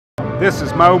This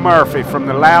is Mo Murphy from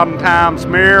the Loudoun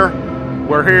Times-Mirror.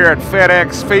 We're here at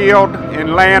FedEx Field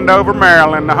in Landover,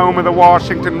 Maryland, the home of the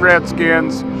Washington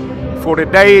Redskins, for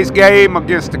today's game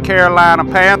against the Carolina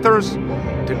Panthers.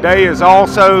 Today is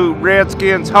also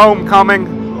Redskins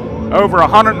Homecoming. Over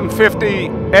 150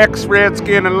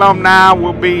 ex-Redskin alumni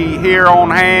will be here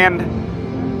on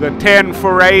hand. The 10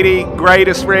 for 80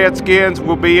 greatest Redskins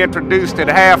will be introduced at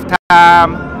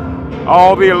halftime.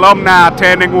 All the alumni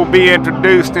attending will be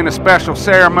introduced in a special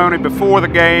ceremony before the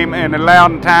game, and the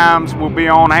Loudoun Times will be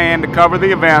on hand to cover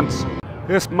the events.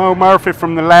 This is Mo Murphy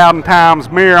from the Loudoun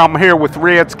Times-Mirror. I'm here with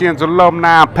Redskins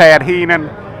alumni Pat Heenan,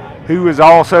 who is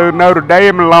also Notre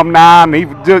Dame alumni, and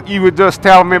you were just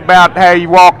telling me about how you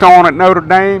walked on at Notre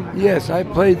Dame? Yes, I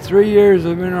played 3 years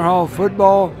of inter-hall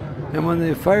football, and when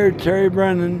they fired Terry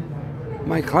Brennan,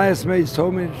 my classmates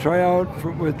told me to try out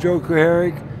with Joe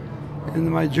Kuharich in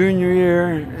my junior year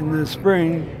in the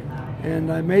spring,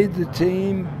 and I made the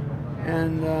team,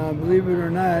 and believe it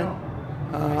or not,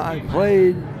 I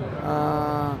played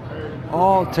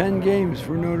all 10 games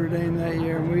for Notre Dame that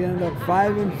year, and we ended up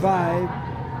 5-5.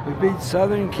 We beat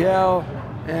Southern Cal,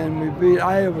 and we beat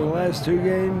Iowa the last 2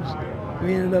 games.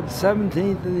 We ended up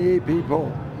 17th in the AP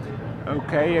poll.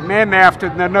 Okay, and then after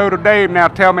the Notre Dame, now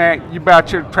tell me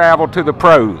about your travel to the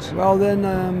pros. Well, then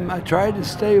I tried to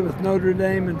stay with Notre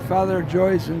Dame, and Father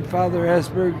Joyce and Father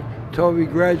Hesberg told me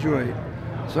graduate.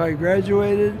 So I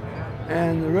graduated,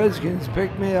 and the Redskins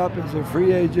picked me up as a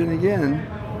free agent again,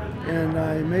 and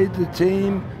I made the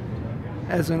team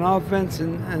as an offense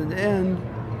and end,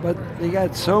 but they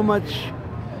got so many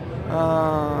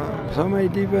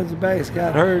defensive backs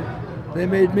got hurt, they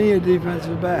made me a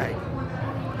defensive back.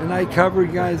 And I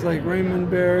covered guys like Raymond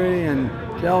Berry and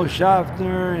Del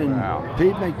Schaffner and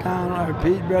Pete McDonald, or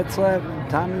Pete Bretzlaff and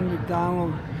Tommy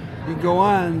McDonald. You go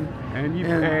on. And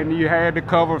you had to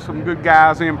cover some good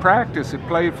guys in practice that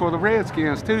played for the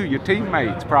Redskins too, your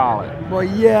teammates probably. Well,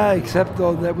 yeah, except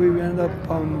though that we ended up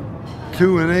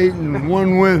 2-8 and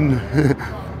 1 win.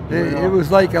 It was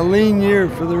like a lean year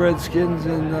for the Redskins,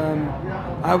 and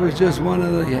I was just one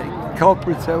of the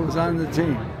culprits that was on the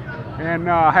team. And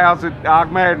how's it, I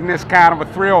imagine this kind of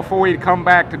a thrill for you to come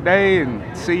back today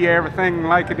and see everything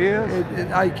like it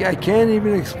is? I can't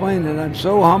even explain it. I'm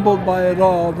so humbled by it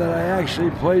all that I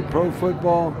actually played pro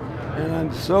football, and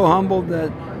I'm so humbled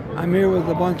that I'm here with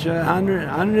a bunch of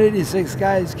 186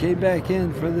 guys came back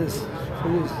in for this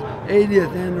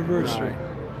 80th anniversary.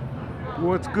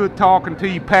 Well, it's good talking to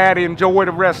you, Pat. Enjoy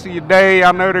the rest of your day.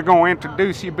 I know they're going to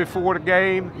introduce you before the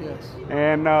game. Yes.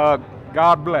 And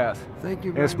God bless. Thank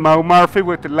you very much. It's Mo Murphy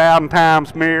with the Loudoun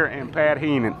Times-Mirror and Pat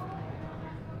Heenan.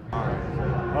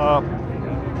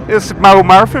 This is Mo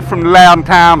Murphy from the Loudoun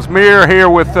Times-Mirror here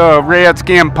with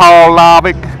Redskin Paul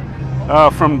Laaveg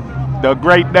from the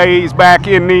great days back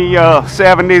in the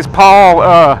 70s.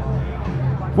 Paul,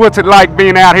 what's it like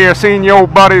being out here seeing your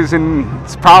old buddies and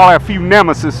it's probably a few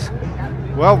nemesis?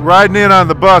 Well, riding in on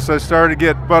the bus, I started to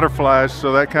get butterflies,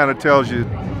 so that kind of tells you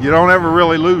you don't ever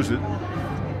really lose it.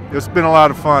 It's been a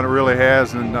lot of fun, it really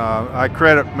has, and I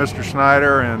credit Mr.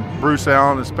 Snyder and Bruce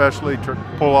Allen especially to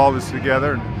pull all this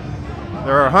together.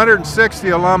 There are 160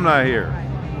 alumni here,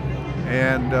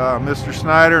 and Mr.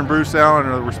 Snyder and Bruce Allen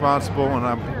are responsible, and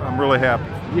I'm really happy.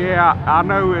 Yeah, I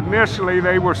know initially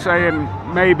they were saying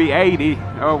maybe 80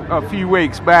 a few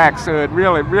weeks back, so it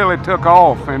really took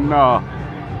off, and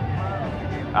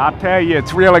I tell you,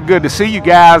 it's really good to see you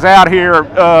guys out here.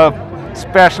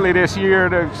 Especially this year,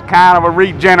 there's kind of a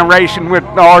regeneration with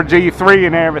RG3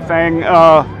 and everything.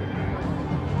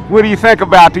 What do you think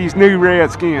about these new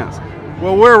Redskins?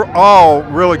 Well, we're all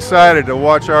real excited to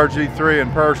watch RG3 in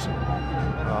person.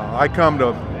 I come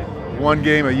to 1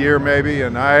 game a year maybe,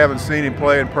 and I haven't seen him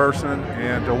play in person,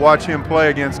 and to watch him play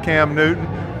against Cam Newton,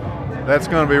 that's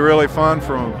going to be really fun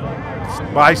from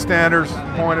a bystander's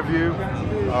point of view.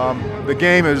 The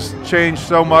game has changed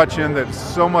so much in that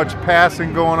so much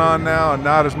passing going on now and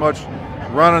not as much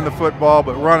running the football,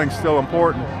 but running's still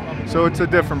important. So it's a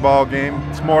different ball game.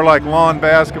 It's more like lawn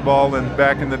basketball than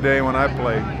back in the day when I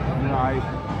played.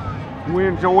 Right. We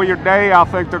enjoy your day. I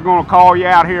think they're going to call you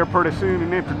out here pretty soon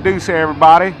and introduce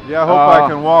everybody. Yeah, I hope I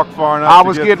can walk far enough. I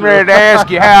was getting ready to ask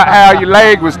you how your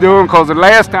leg was doing, because the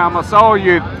last time I saw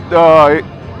you,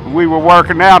 we were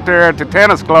working out there at the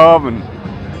tennis club, and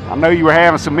I know you were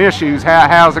having some issues.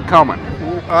 How's it coming?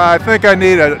 I think I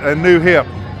need a new hip.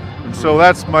 And so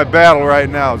that's my battle right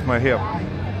now, is my hip.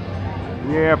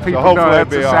 Yeah, people know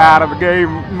that's a side of the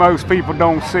game most people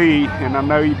don't see, and I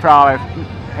know you probably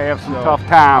have some tough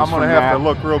times. I'm going to have to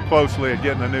look real closely at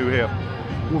getting a new hip.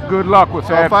 Well, good luck with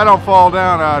So that. if I don't fall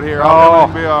down out here,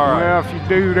 I'll be all right. Well, if you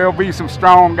do, there'll be some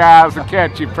strong guys to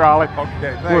catch you probably. Okay,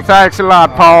 thanks. Well, thanks a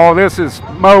lot, Paul. This is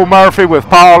Mo Murphy with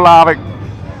Paul Laaveg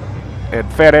at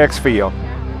FedEx Field.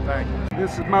 Thank you.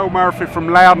 This is Mo Murphy from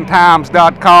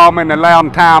LoudonTimes.com and the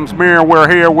Loudoun Times Mirror. We're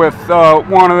here with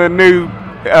one of the new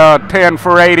 10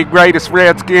 for 80 greatest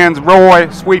Redskins, Roy,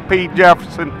 Sweet Pete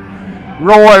Jefferson.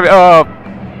 Roy,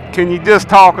 can you just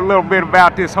talk a little bit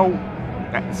about this whole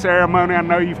ceremony? I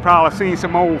know you've probably seen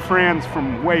some old friends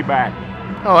from way back.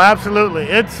 Oh, absolutely.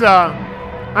 It's,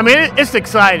 I mean, it's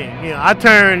exciting. You know, I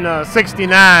turned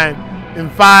 69 in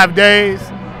 5 days.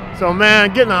 So,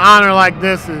 man, getting an honor like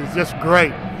this is just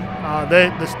great.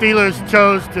 The Steelers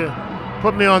chose to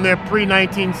put me on their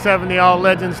pre-1970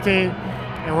 All-Legends team.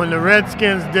 And when the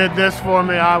Redskins did this for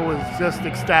me, I was just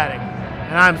ecstatic.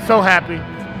 And I'm so happy.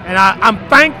 And I'm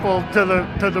thankful to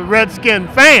the Redskin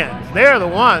fans. They're the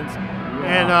ones.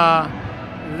 And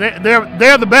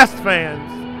they're the best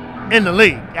fans in the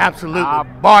league, absolutely,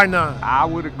 bar none. I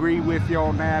would agree with you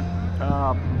on that.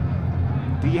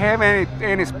 Do you have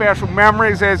any special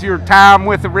memories as your time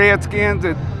with the Redskins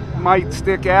that might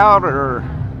stick out, or?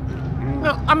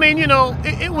 No, I mean, you know,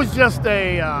 it was just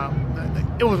it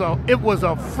was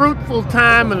a fruitful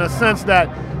time in the sense that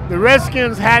the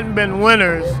Redskins hadn't been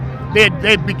winners.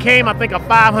 They became, I think, a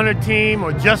 500 team,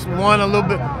 or just won a little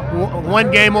bit,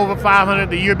 one game over 500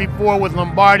 the year before with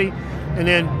Lombardi. And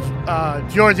then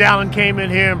George Allen came in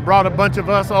here and brought a bunch of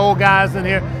us old guys in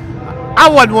here. I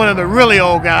wasn't one of the really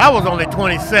old guys. I was only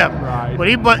 27. Right. But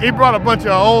he brought a bunch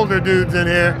of older dudes in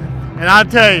here. And I'll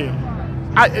tell you,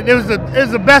 it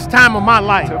was the best time of my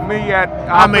life. To me,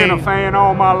 I've been a fan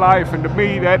all my life, and to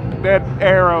me, that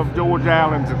era of George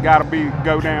Allen's has got to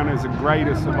go down as the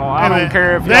greatest of all. I don't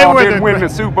care if y'all didn't win the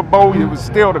Super Bowl; it was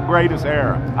still the greatest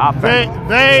era. I think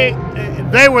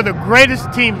they were the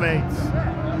greatest teammates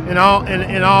in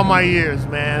all my years,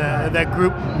 man. That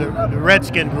group, the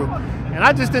Redskin group, and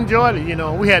I just enjoyed it. You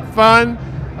know, we had fun.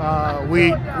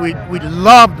 We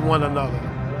loved one another.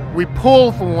 We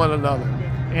pulled for one another.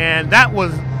 And that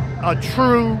was a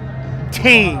true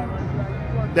team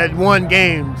that won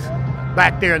games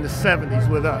back there in the 70s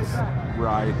with us.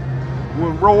 Right.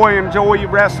 Well, Roy, enjoy the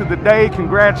rest of the day.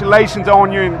 Congratulations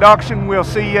on your induction. We'll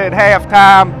see you at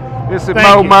halftime. This is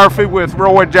Mo Murphy with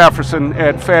Roy Jefferson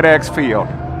at FedEx Field.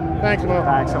 Thanks, Mo.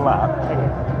 Thanks a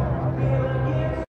lot.